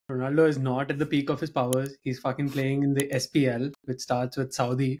Ronaldo is not at the peak of his powers. He's fucking playing in the SPL, which starts with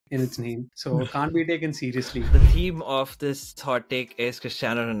Saudi in its name. So can't be taken seriously. The theme of this hot take is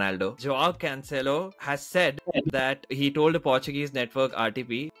Cristiano Ronaldo. Joao Cancelo has said that he told a Portuguese network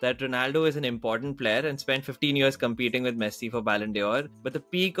RTP that Ronaldo is an important player and spent 15 years competing with Messi for Ballon d'Or. But the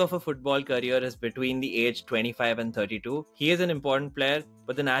peak of a football career is between the age 25 and 32. He is an important player,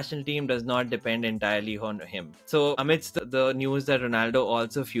 but the national team does not depend entirely on him. So amidst the news that Ronaldo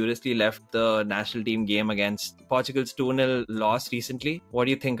also furiously left the national team game against Portugal's 2-0 loss recently, what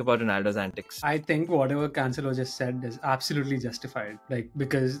do you think about Ronaldo's antics? I think whatever Cancelo just said is absolutely justified.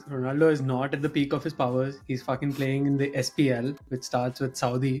 Because Ronaldo is not at the peak of his powers. He's fucking playing in the SPL, which starts with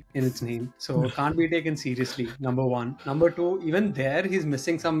Saudi in its name. So can't be taken seriously, number one. Number two, even there, he's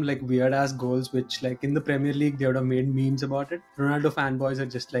missing some weird ass goals, which in the Premier League, they would have made memes about it. Ronaldo fanboys are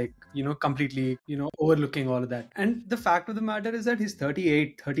just completely, overlooking all of that. And the fact of the matter is that he's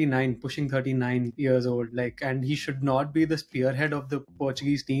 38, 39, pushing 39 years old. And he should not be the spearhead of the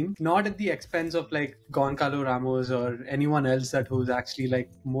Portuguese team, not at the expense of Goncalo Ramos or anyone else who's actually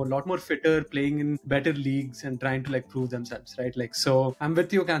lot more fitter, playing in better leagues and trying to prove themselves, right? So I'm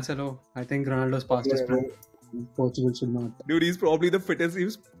with you, Cancelo. I think Ronaldo's past his prime. Portugal should not. Dude, he's probably the fittest.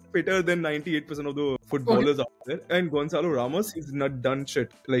 He's fitter than 98% of the footballers out there. And Gonzalo Ramos, he's not done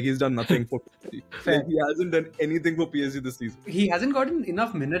shit. He's done nothing for PSG. He hasn't done anything for PSG this season. He hasn't gotten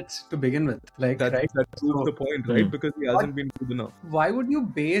enough minutes to begin with. Right? That proves the point, right? Because he hasn't been good enough. Why would you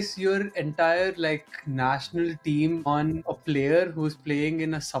base your entire national team on a player who's playing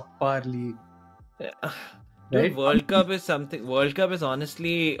in a subpar league? Yeah. Dude, World Cup is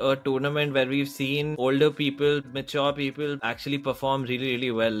honestly a tournament where we've seen older people, mature people actually perform really,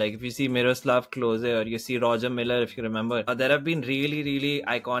 really well. If you see Miroslav Klose or you see Roger Miller, if you remember, there have been really, really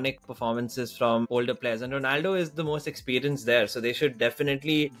iconic performances from older players. And Ronaldo is the most experienced there. So they should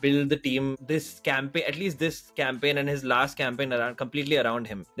definitely build the team this campaign, at least this campaign and his last campaign completely around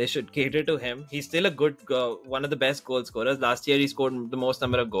him. They should cater to him. He's still a good, one of the best goal scorers. Last year, he scored the most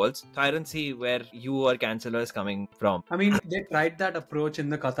number of goals. So I don't see where you or Cancelo is coming from. I mean, they tried that approach in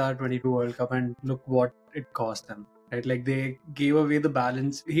the Qatar 22 World Cup and look what it cost them, right? They gave away the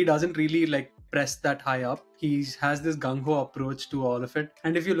balance. He doesn't really press that high up. He has this gung-ho approach to all of it.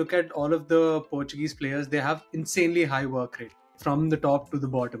 And if you look at all of the Portuguese players, they have insanely high work rate from the top to the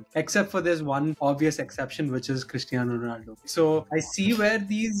bottom, except for there's one obvious exception, which is Cristiano Ronaldo. So I see where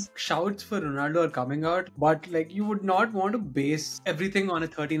these shouts for Ronaldo are coming out, but you would not want to base everything on a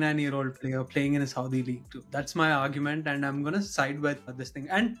 39-year-old player playing in a Saudi league too. That's my argument, and I'm gonna side with this thing.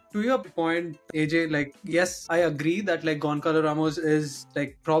 And to your point, AJ, yes, I agree that Goncalo Ramos is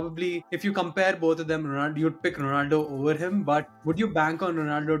probably, if you compare both of them, Ronaldo, you'd pick Ronaldo over him, but would you bank on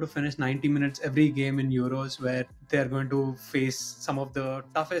Ronaldo to finish 90 minutes every game in Euros where they're going to face some of the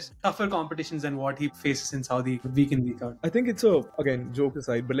tougher competitions than what he faces in Saudi week in, week out? I think it's again, joke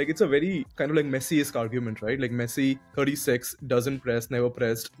aside, but it's a very kind of Messi-esque argument, right? Messi, 36, doesn't press, never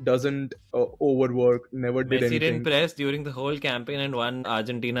pressed, doesn't overwork, never did anything. Messi didn't press during the whole campaign and won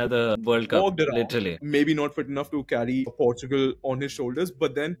Argentina the World Cup, literally. Maybe not fit enough to carry Portugal on his shoulders,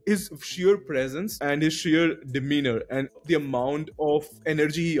 but then his sheer presence and his sheer demeanor and the amount of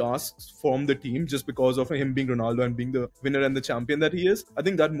energy he asks from the team just because of him being Ronaldo and being the winner and the champion that he is, I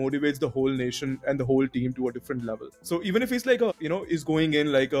think that motivates the whole nation and the whole team to a different level. So even if he's is going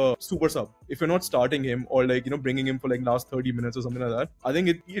in like a super sub, if you're not starting him or bringing him for last 30 minutes or something like that, I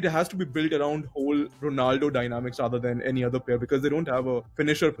think it has to be built around whole Ronaldo dynamics rather than any other player, because they don't have a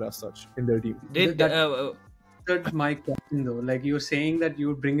finisher as such in their team. My question though, you're saying that you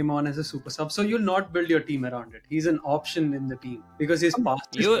would bring him on as a super sub, so you'll not build your team around it. He's an option in the team because he's past.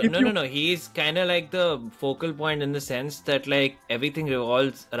 No. He's kind of the focal point in the sense that everything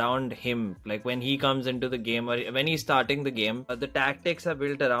revolves around him. When he comes into the game or when he's starting the game, the tactics are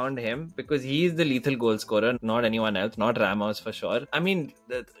built around him because he's the lethal goal scorer, not anyone else, not Ramos for sure. I mean,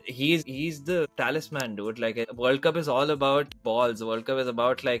 he's the talisman, dude. World Cup is all about balls. World Cup is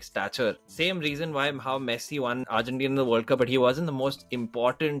about stature. Same reason why how Messi won Argentina in the World Cup, but he wasn't the most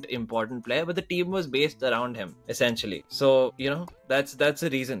important player, but the team was based around him essentially. So that's the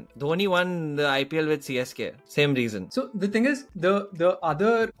reason. Dhoni won the IPL with CSK, same reason. So the thing is, the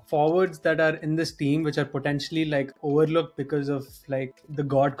other forwards that are in this team which are potentially overlooked because of the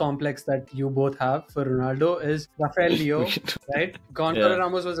god complex that you both have for Ronaldo is Rafael Leo, right? Goncalo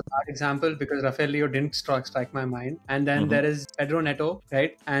Ramos was a bad example because Rafael Leo didn't strike my mind. And then there is Pedro Neto,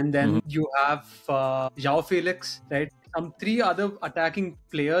 right? And then you have João Felix, right? some 3 other attacking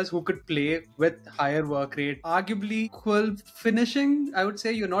players who could play with higher work rate, arguably equal finishing, I would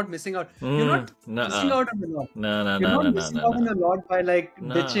say you're not missing out. You're not missing out on a lot. You're not missing out on a lot by like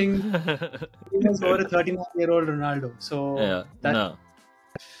ditching players over a 39-year-old Ronaldo. So Yeah, that no.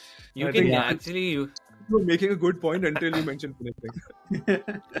 You I can think actually. you were making a good point until you mentioned finishing.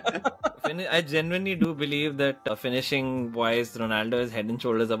 I genuinely do believe that finishing wise, Ronaldo is head and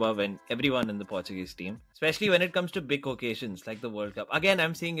shoulders above everyone in the Portuguese team, especially when it comes to big occasions like the World Cup. Again,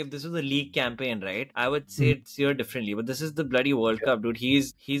 I'm saying if this was a league campaign, right, I would say it's here differently. But this is the bloody World Cup, dude.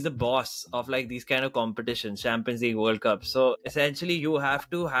 He's the boss of like these kind of competitions, Champions League, World Cup. So essentially, you have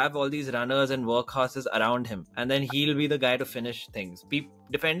to have all these runners and workhorses around him, and then he'll be the guy to finish things.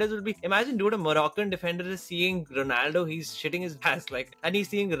 Defenders will be, imagine, dude, a Moroccan defender is seeing Ronaldo, he's shitting his pants, like, and he's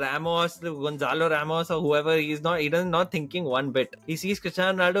seeing Ramos, Gonzalo Ramos, or whoever. He does not thinking one bit. He sees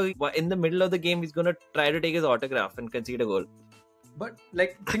Cristiano Ronaldo in the middle of the game, he's gonna try to take his autograph and concede a goal. But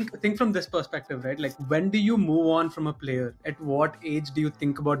like think from this perspective, right? Like, when do you move on from a player? At what age do you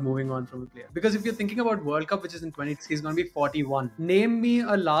think about moving on from a player? Because if you're thinking about World Cup, which is in 20, he's going to be 41. Name me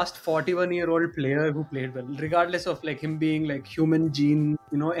a last 41-year-old player who played well, regardless of like him being like human gene,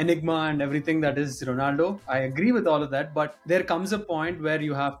 enigma and everything that is Ronaldo. I agree with all of that, but there comes a point where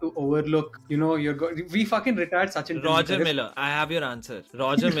you have to overlook, we fucking retired Sachin Roger Tendulkar. Miller, I have your answer.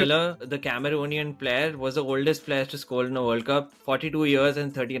 Roger Miller, the Cameroonian player, was the oldest player to score in a World Cup, 42 years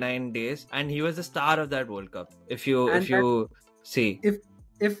and 39 days, and he was the star of that World Cup. If you see,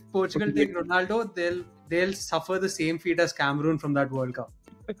 if Portugal take Ronaldo, they'll suffer the same fate as Cameroon from that World Cup,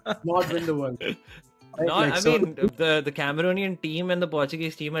 not win the World Cup. Right? No, Like, I mean, the Cameroonian team and the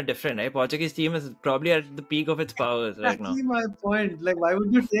Portuguese team are different, right? Portuguese team is probably at the peak of its powers right now. Exactly my point. Like, why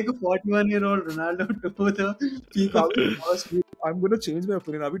would you take a 41-year-old Ronaldo to the peak of the first? I'm going to change my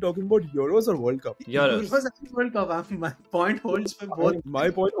opinion. Are we talking about Euros or World Cup? Euros. World Cup. My point holds for both. My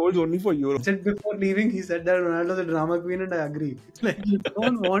point holds only for Euros. Said before leaving, he said that Ronaldo's a drama queen, and I agree. Like, you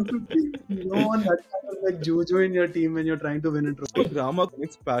don't want that kind of like juju in your team when you're trying to win a trophy. Drama,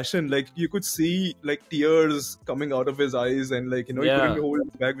 it's passion. Like, you could see like tears coming out of his eyes, and like he couldn't hold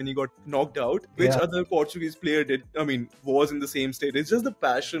it back when he got knocked out. Which other Portuguese player did? I mean, was in the same state. It's just the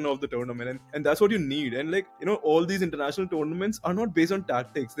passion of the tournament, and that's what you need. And like all these international tournaments are not based on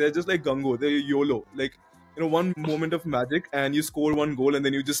tactics. They're just like gung-ho. They're YOLO. Like, one moment of magic and you score one goal and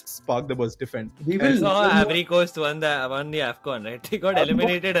then you just spark the bus, defend. Ivory Coast won the AFCON, right? They got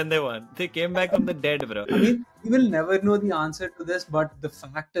eliminated and they won. They came back from the dead, bro. I mean, we will never know the answer to this, but the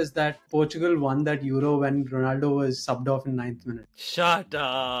fact is that Portugal won that Euro when Ronaldo was subbed off in 9th minute. Shut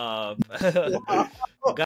up.